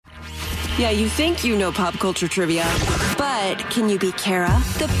Yeah, you think you know pop culture trivia, but can you beat Kara?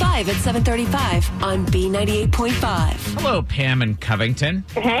 The 5 at 7:35 on B98.5. Hello, Pam in Covington.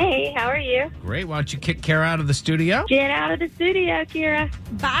 Hey, how are you? Great. Why don't you kick Kara out of the studio? Get out of the studio, Kira.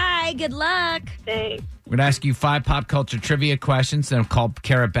 Bye. Good luck. Thanks. We're going to ask you 5 pop culture trivia questions, then call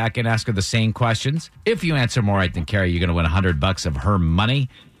Kara back and ask her the same questions. If you answer more right than Kara, you're going to win $100 of her money.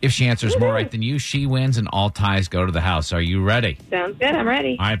 If she answers more right than you, she wins, and all ties go to the house. Are you ready? Sounds good. I'm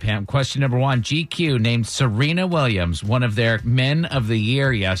ready. All right, Pam. Question number 1. GQ named Serena Williams one of their Men of the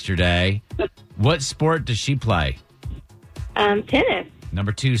Year yesterday. What sport does she play? Tennis.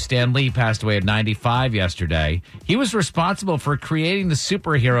 Number 2, Stan Lee passed away at 95 yesterday. He was responsible for creating the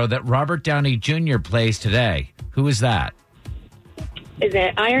superhero that Robert Downey Jr. plays today. Who is that? Is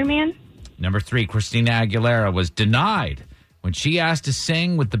it Iron Man? Number 3, Christina Aguilera was denied when she asked to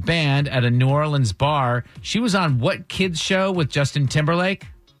sing with the band at a New Orleans bar. She was on what kids show with Justin Timberlake?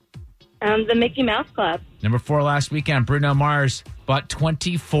 The Mickey Mouse Club. Number 4, last weekend, Bruno Mars bought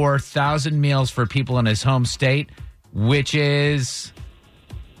 24,000 meals for people in his home state, which is...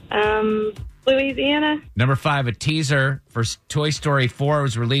 Louisiana. Number 5, a teaser for Toy Story 4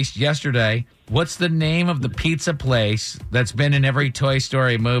 was released yesterday. What's the name of the pizza place that's been in every Toy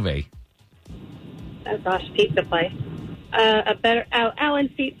Story movie? Oh, gosh, pizza place.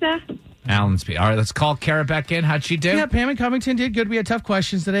 Alan's Pizza. Alan's Pizza. All right, let's call Kara back in. How'd she do? Yeah, Pam and Covington did good. We had tough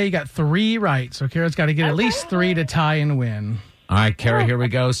questions today. You got 3 right. So Kara's got to get at least 3 to tie and win. All right, Kara, here we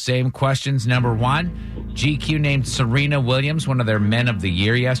go. Same questions. Number 1, GQ named Serena Williams one of their Men of the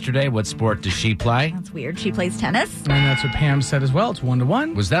Year yesterday. What sport does she play? That's weird. She plays tennis. And that's what Pam said as well. It's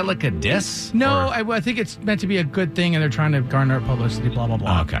 1-1. Was that like a diss? No, Or- I think it's meant to be a good thing, and they're trying to garner publicity, blah, blah,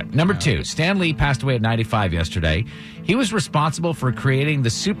 blah. Okay. Number 2, Stan Lee passed away at 95 yesterday. He was responsible for creating the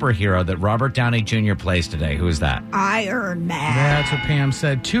superhero that Robert Downey Jr. plays today. Who is that? Iron Man. That's what Pam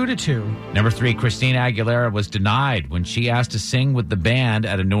said. 2-2. Number 3, Christina Aguilera was denied when she asked to sing with the band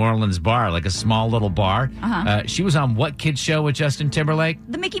at a New Orleans bar, like a small little bar. She was on what kids show with Justin Timberlake?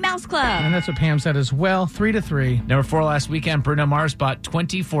 The Mickey Mouse Club. And that's what Pam said as well. 3-3. Number 4, last weekend, Bruno Mars bought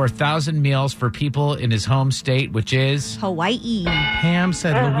 24,000 meals for people in his home state, which is... Hawaii. Pam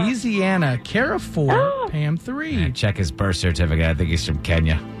said Louisiana. Kara 4, Pam 3. Check his birth certificate. I think he's from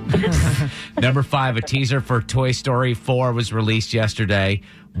Kenya. Number 5, a teaser for Toy Story 4 was released yesterday.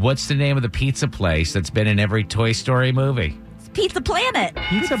 What's the name of the pizza place that's been in every Toy Story movie? It's Pizza Planet.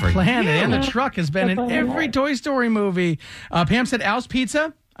 Pizza Planet and the truck has been in every Toy Story movie. Pam said Al's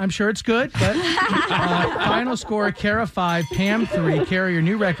Pizza. I'm sure it's good, but final score, Kara 5, Pam 3. Kara, your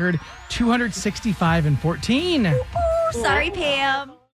new record, 265-14. Sorry, Pam.